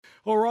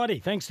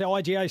Alrighty, thanks to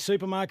IGA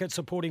Supermarket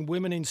supporting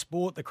women in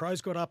sport. The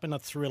Crows got up in a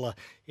thriller.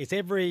 It's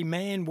every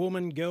man,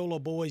 woman, girl or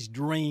boy's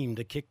dream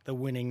to kick the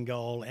winning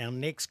goal. Our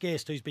next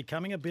guest, who's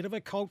becoming a bit of a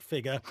cult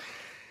figure,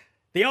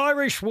 the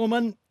Irish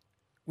woman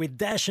with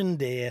dash and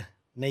dare,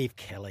 Niamh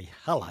Kelly.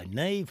 Hello,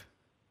 Niamh.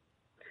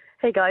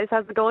 Hey guys,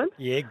 how's it going?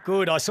 Yeah,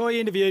 good. I saw you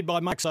interviewed by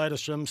Mark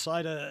Soderstrom.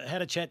 Soder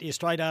had a chat to you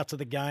straight after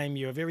the game.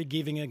 You were very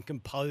giving and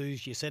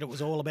composed. You said it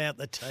was all about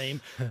the team.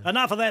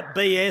 Enough of that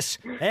BS.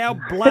 How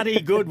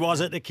bloody good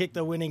was it to kick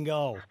the winning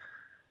goal?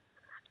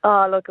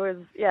 Oh, look, it was,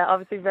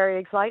 obviously very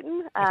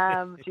exciting.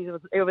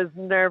 It was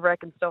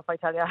nerve-wracking stuff, I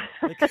tell you.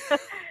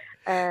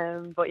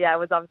 But yeah, it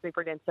was obviously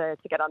brilliant to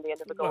get on the end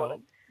of the goal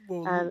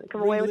and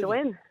come away with the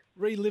win.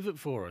 Relive it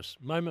for us,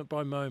 moment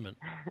by moment,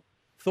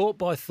 thought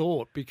by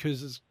thought,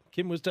 because as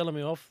Kim was telling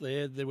me off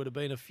there would have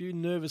been a few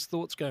nervous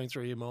thoughts going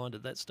through your mind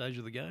at that stage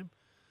of the game.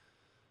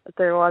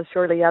 There was,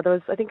 surely, yeah. There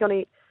was, I think,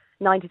 only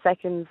 90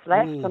 seconds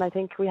left, and I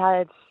think we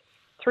had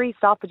 3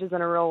 stoppages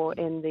in a row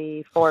in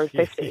the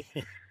 450.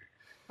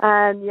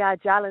 And, yeah,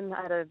 Jalen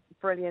had a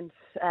brilliant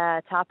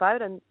tap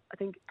out, and I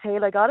think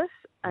Taylor got it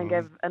and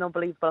gave an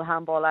unbelievable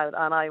handball out,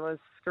 and I was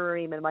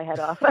screaming my head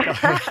off.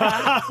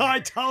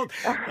 I told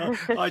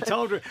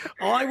her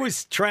I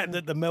was trapped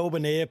at the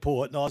Melbourne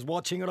airport and I was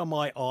watching it on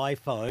my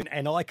iPhone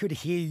and I could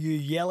hear you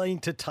yelling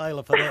to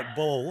Taylor for that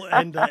ball.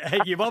 And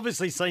you've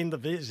obviously seen the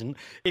vision.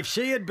 If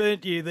she had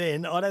burnt you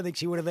then, I don't think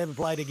she would have ever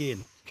played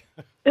again.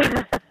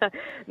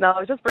 No, I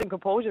was just bringing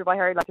composure by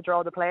her, like to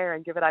draw the player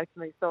and give it out to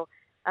me. So,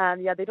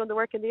 they done the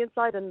work on the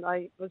inside and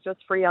I was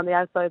just free on the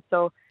outside.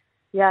 So,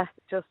 yeah,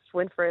 just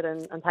went for it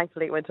and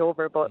thankfully it went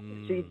over. But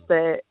geez,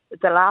 the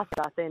last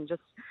of that then,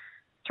 just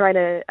trying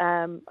to,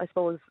 I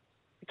suppose,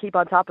 keep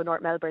on top of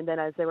North Melbourne then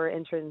as they were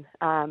entering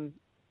our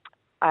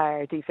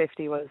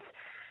D50 was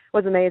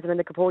amazing, and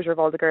the composure of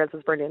all the girls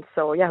was brilliant.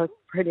 So, yeah, it was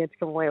brilliant to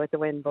come away with the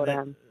win. But,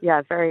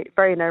 very,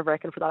 very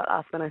nerve-wracking for that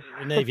last minute.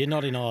 Niamh, you're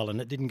not in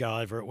Ireland. It didn't go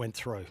over. It went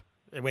through.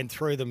 It went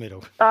through the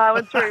middle. It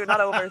went through,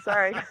 not over,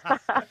 sorry.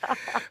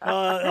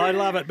 I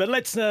love it. But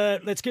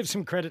let's give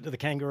some credit to the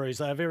Kangaroos.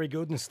 They are very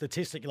good and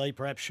statistically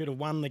perhaps should have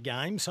won the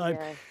game. So,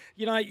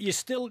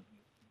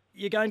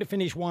 you're going to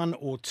finish 1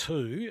 or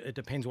 2. It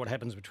depends what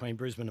happens between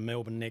Brisbane and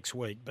Melbourne next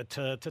week. But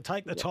to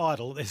take the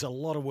title, there's a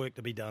lot of work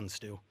to be done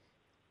still.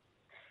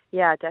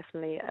 Yeah,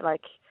 definitely.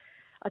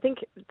 I think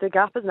the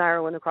gap is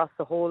narrowing across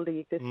the whole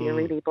league this year,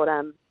 really. But,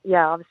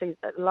 obviously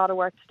a lot of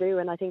work to do.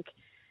 And I think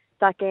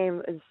that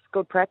game is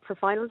good prep for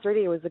finals,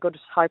 really. It was a good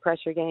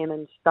high-pressure game,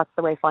 and that's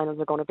the way finals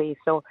are going to be.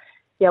 So,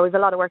 yeah, we have a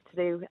lot of work to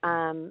do.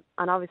 And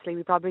obviously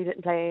we probably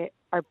didn't play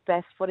our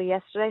best footy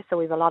yesterday, so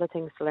we have a lot of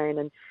things to learn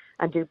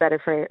and do better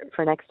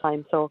for next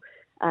time. So,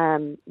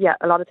 a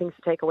lot of things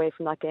to take away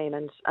from that game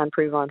and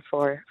improve on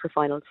for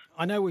finals.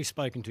 I know we've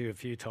spoken to you a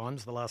few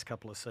times the last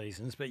couple of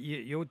seasons, but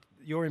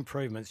your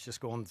improvement's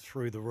just gone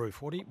through the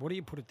roof. What do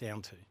you put it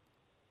down to?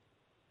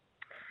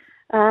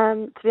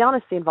 To be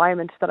honest, the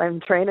environment that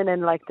I'm training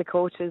in, like the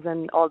coaches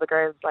and all the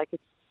girls, like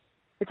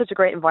it's such a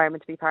great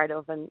environment to be part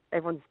of, and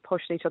everyone's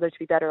pushing each other to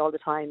be better all the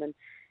time.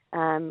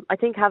 And I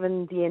think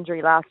having the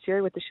injury last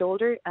year with the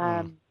shoulder,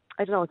 I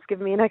don't know, it's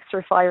given me an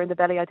extra fire in the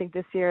belly, I think,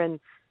 this year, and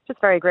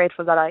just very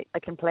grateful that I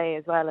can play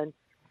as well. And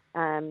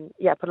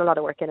put a lot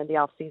of work in the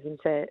off season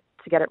to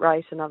get it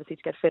right, and obviously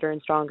to get fitter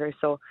and stronger.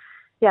 So,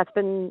 yeah, it's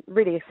been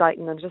really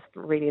exciting and just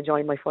really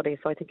enjoying my footy.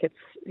 So I think it's,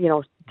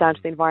 down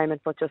to the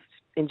environment, but just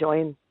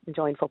enjoying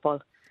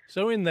football.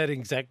 So in that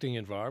exacting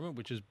environment,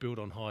 which is built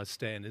on high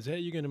standards, how are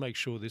you going to make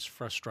sure this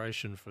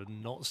frustration for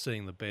not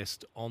seeing the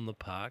best on the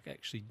park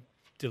actually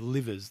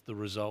delivers the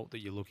result that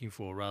you're looking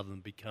for, rather than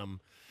become,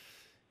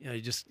 you're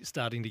just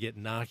starting to get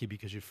narky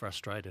because you're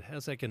frustrated?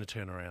 How's that going to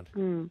turn around?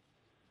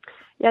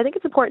 Yeah, I think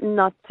it's important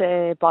not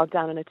to bog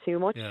down in it too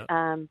much. Yeah.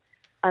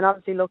 And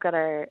obviously look at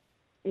our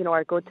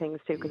good things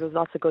too, because there's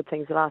lots of good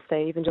things the last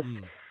day. Even just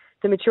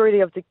the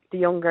maturity of the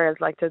young girls,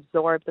 like to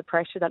absorb the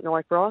pressure that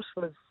North brought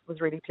was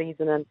really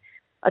pleasing. And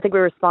I think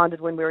we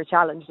responded when we were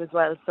challenged as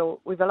well.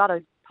 So we've a lot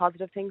of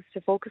positive things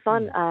to focus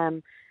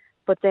on.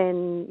 But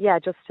then,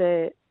 just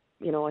to,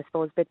 I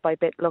suppose bit by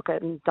bit look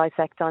at and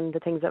dissect on the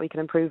things that we can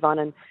improve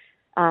on,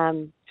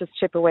 and just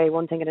chip away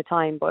one thing at a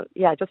time. But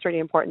just really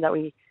important that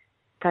we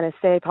kind of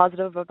stay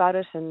positive about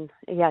it, and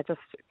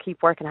just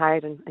keep working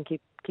hard and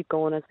keep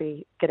going as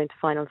we get into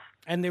finals.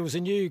 And there was a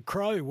new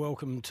crow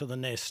welcome to the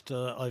nest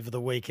over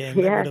the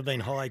weekend. That would have been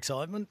high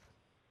excitement.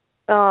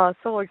 Oh,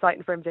 so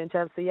exciting for him in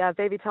Chelsea. Yeah,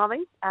 baby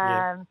Tommy.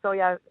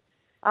 So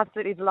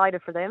absolutely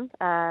delighted for them.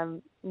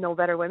 No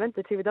better women,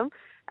 the two of them.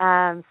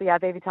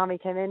 Baby Tommy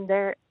came in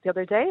there the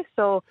other day.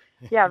 So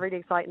really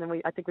exciting,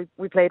 and I think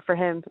we played for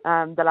him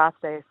the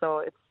last day. So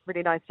it's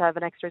really nice to have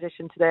an extra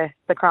addition to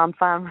the Crom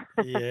fam.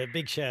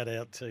 Big shout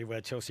out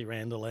to Chelsea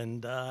Randall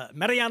and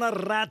Mariana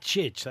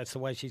Racic. That's the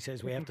way she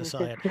says we have to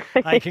say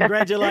it. Hey,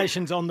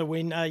 congratulations on the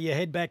win. You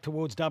head back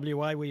towards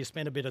WA where you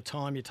spent a bit of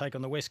time. You take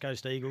on the West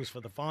Coast Eagles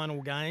for the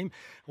final game,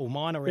 or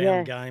minor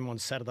round game on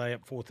Saturday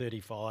at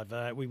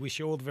 4:35. We wish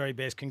you all the very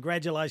best.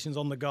 Congratulations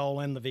on the goal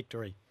and the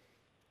victory.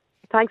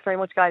 Thanks very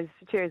much, guys.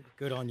 Cheers.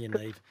 Good on you,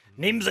 Neve.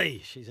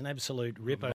 Nimsy, she's an absolute ripper.